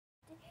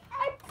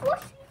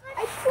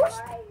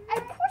pushed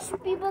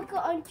people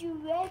onto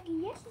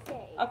Reggie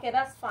yesterday. Okay,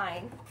 that's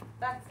fine.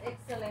 That's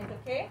excellent,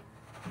 okay?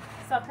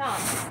 So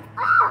come.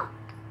 Ah!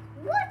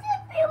 What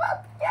is people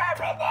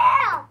doing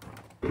now?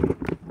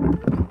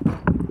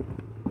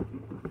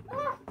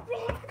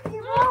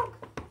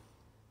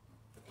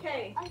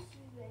 Okay.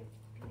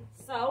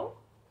 So,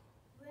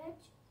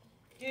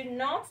 do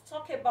not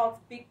talk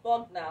about Big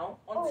Bug now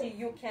until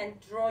you can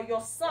draw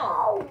your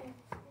song.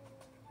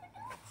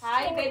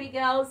 Hi, baby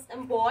girls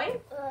and boys.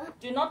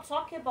 Do not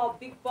talk about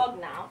Big Bug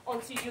now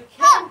until you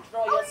can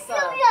draw your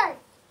song.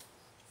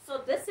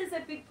 So this is a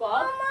big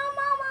bug.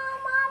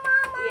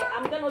 Yeah,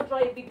 I'm gonna draw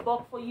a big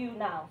bug for you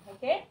now.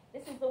 Okay,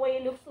 this is the way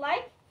it looks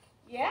like.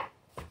 Yeah.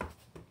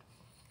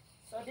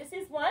 So this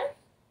is one.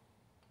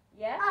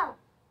 Yeah. Oh.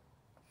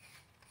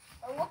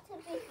 What a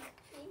big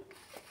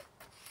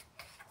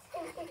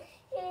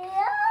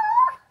yeah.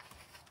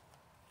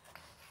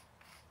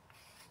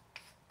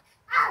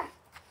 Ah.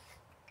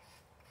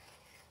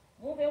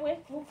 Move away.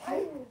 Move.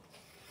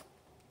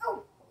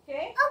 Oh.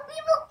 Okay. Oh,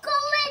 people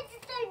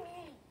collected me.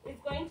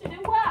 It's going to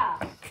do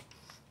what?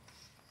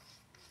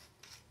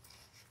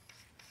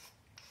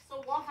 So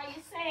what are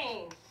you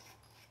saying?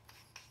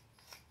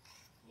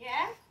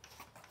 Yeah?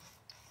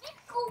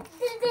 People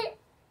did it.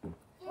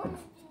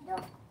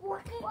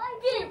 Why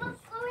did it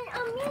going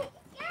on me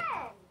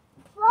again?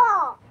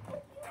 Wow.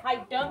 I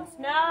don't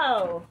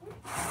know.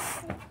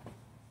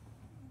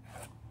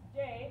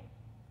 Jay.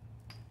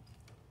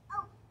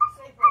 Oh,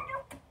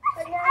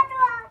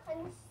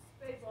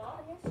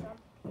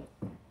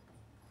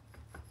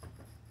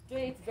 Do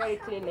it very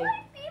clearly.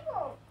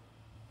 People.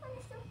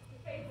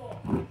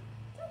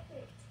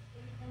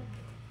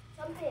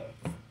 Jump it.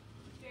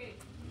 Jay.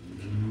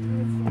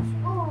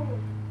 Oh.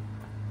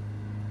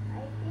 I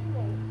feel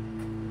it.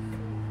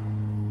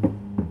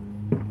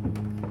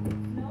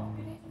 No,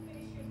 you need to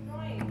finish your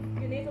drawing.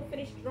 You need to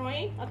finish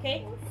drawing,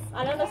 okay?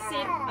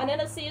 I'm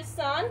gonna see your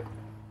son.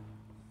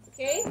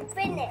 Okay?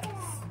 Finish.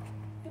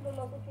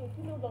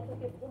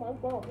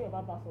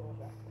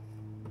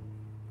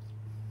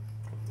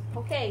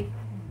 Okay,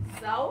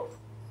 so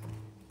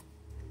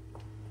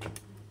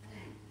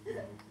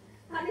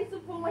I need to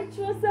put my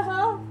shoes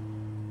on.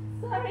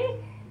 Sorry.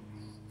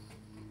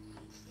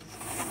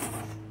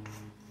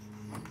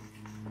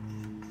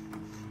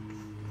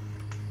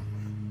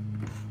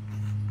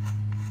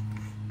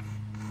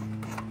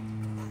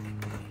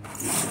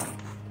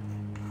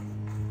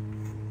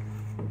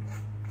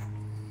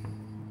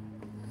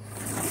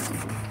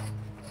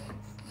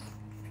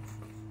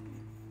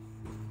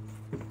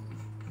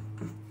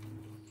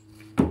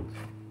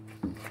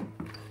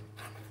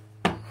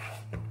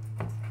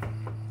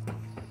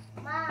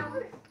 Mom.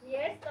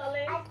 Yes,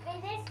 darling. I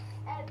finished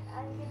and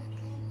I'm going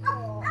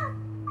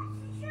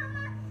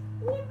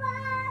to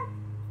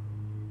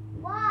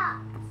What?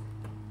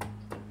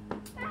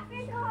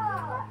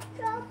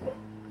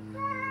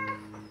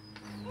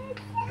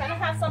 Can I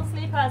have some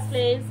slippers,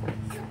 please?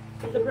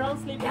 The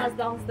brown slippers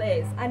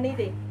downstairs. I need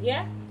it.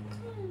 Yeah?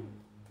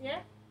 Yeah?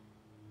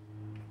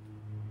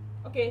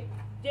 Okay.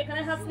 Jay, can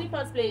I have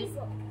slippers, please?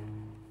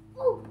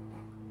 Oh.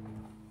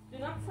 Do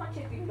not touch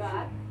it, big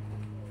bag.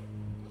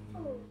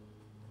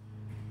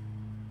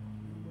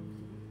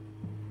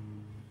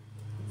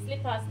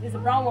 Slippers. There's a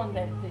brown one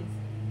there, please.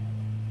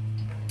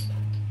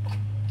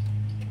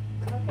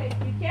 Okay,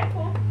 be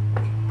careful.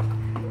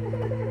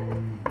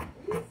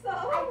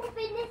 I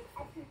finished.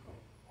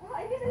 Oh,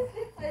 I didn't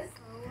slip this.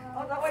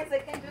 Otherwise, I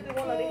can do the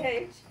one on the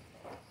edge.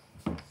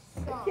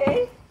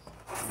 Okay?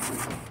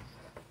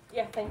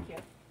 Yeah, thank you.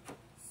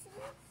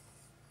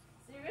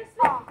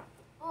 Seriously?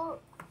 Oh.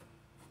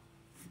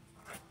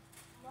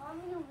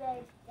 Mommy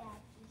read that.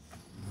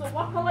 So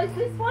what color is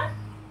this one?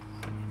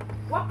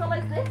 What color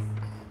is this?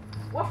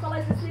 What color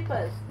is the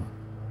slippers?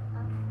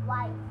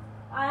 White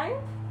And?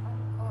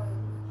 and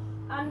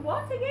orange. And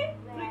what again?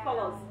 Three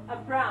colors. A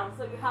brown.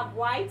 So you have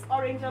white,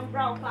 orange, and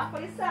brown. Clap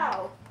for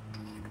yourself.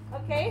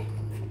 Okay?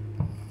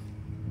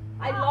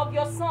 I love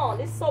your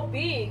son. It's so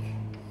big.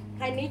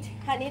 I need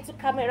to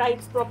camera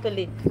it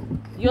properly.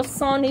 Your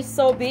son is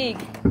so big.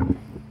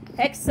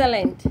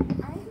 Excellent.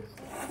 I'm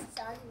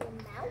son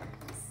with mouse.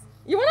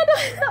 You wanna do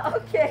it?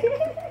 Okay.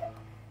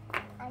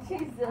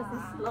 Jesus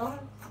is Lord.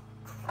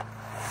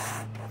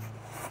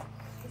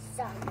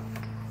 Son.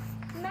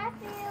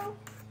 Matthew,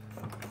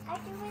 I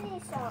can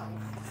finish song.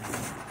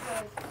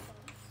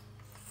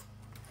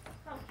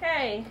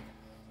 Okay.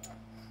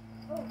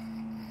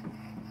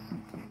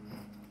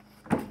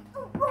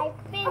 I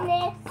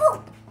finished.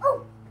 What?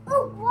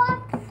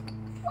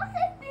 What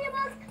is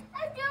people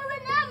are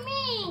doing at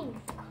me?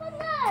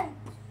 Come on.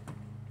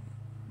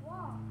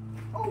 Wow.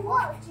 Oh,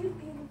 what you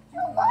been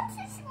doing? What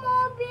is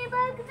small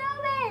people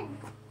doing?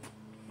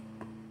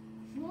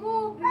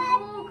 Small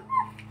people.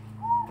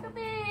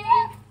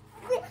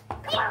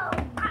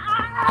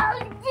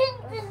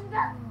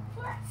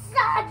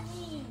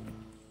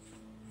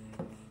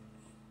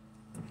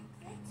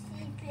 Let's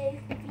see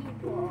big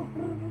people.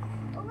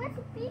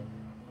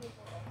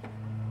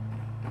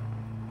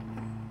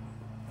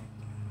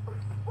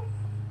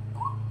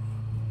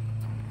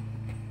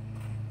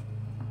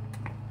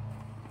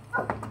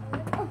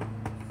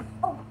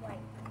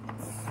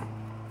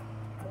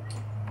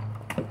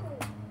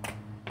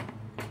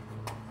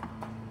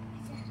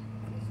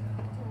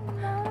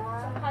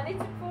 I need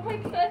to put my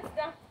clothes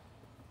down.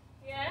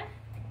 Yeah?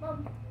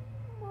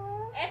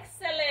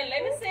 Excellent.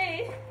 Let me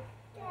see.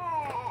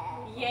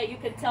 Yeah, you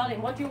can tell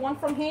him what you want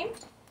from him.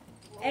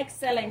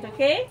 Excellent,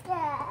 okay?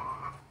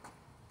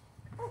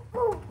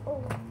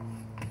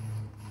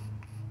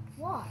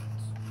 What?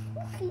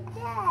 Look at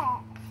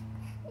that.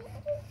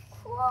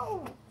 It's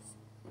close.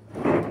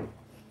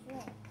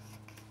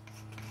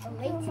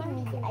 Wait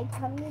till I'm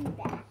coming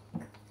back.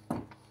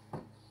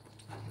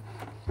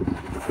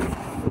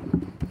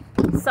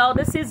 So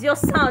this is your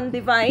son,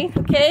 Divine,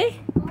 okay?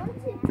 I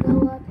want to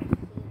go up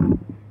here.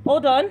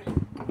 Hold on.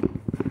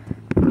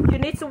 You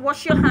need to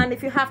wash your hand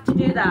if you have to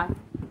do that.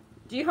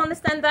 Do you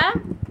understand that?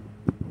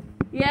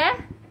 Yeah?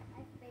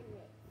 I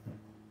finished.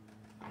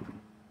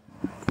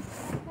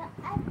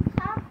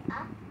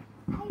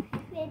 I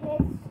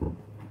finished.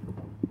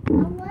 I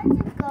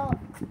want to go.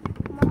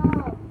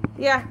 Mom.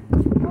 Yeah. I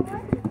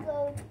want to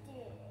go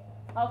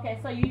there. Okay,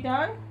 so you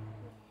done?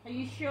 Are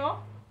you sure?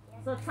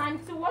 So time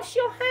to wash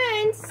your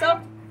hands. So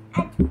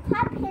At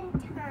popping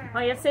time. oh,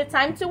 you say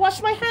time to wash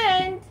my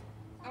hand.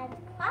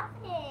 At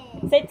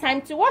popping. Say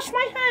time to wash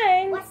my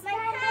hands. What's my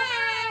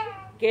hand?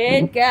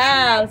 Good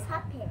girls.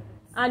 Popping.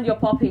 And your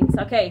poppings.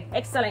 Okay,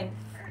 excellent.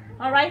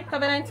 All right,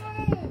 Covenant.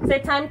 Say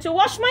time to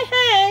wash my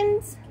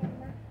hands.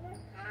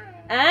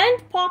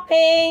 And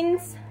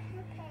poppings.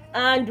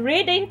 And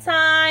reading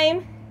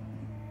time.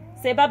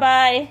 Say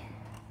bye-bye.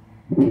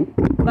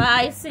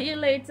 Bye. See you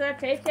later.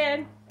 Take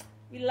care.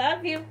 We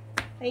love you.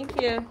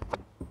 Thank you.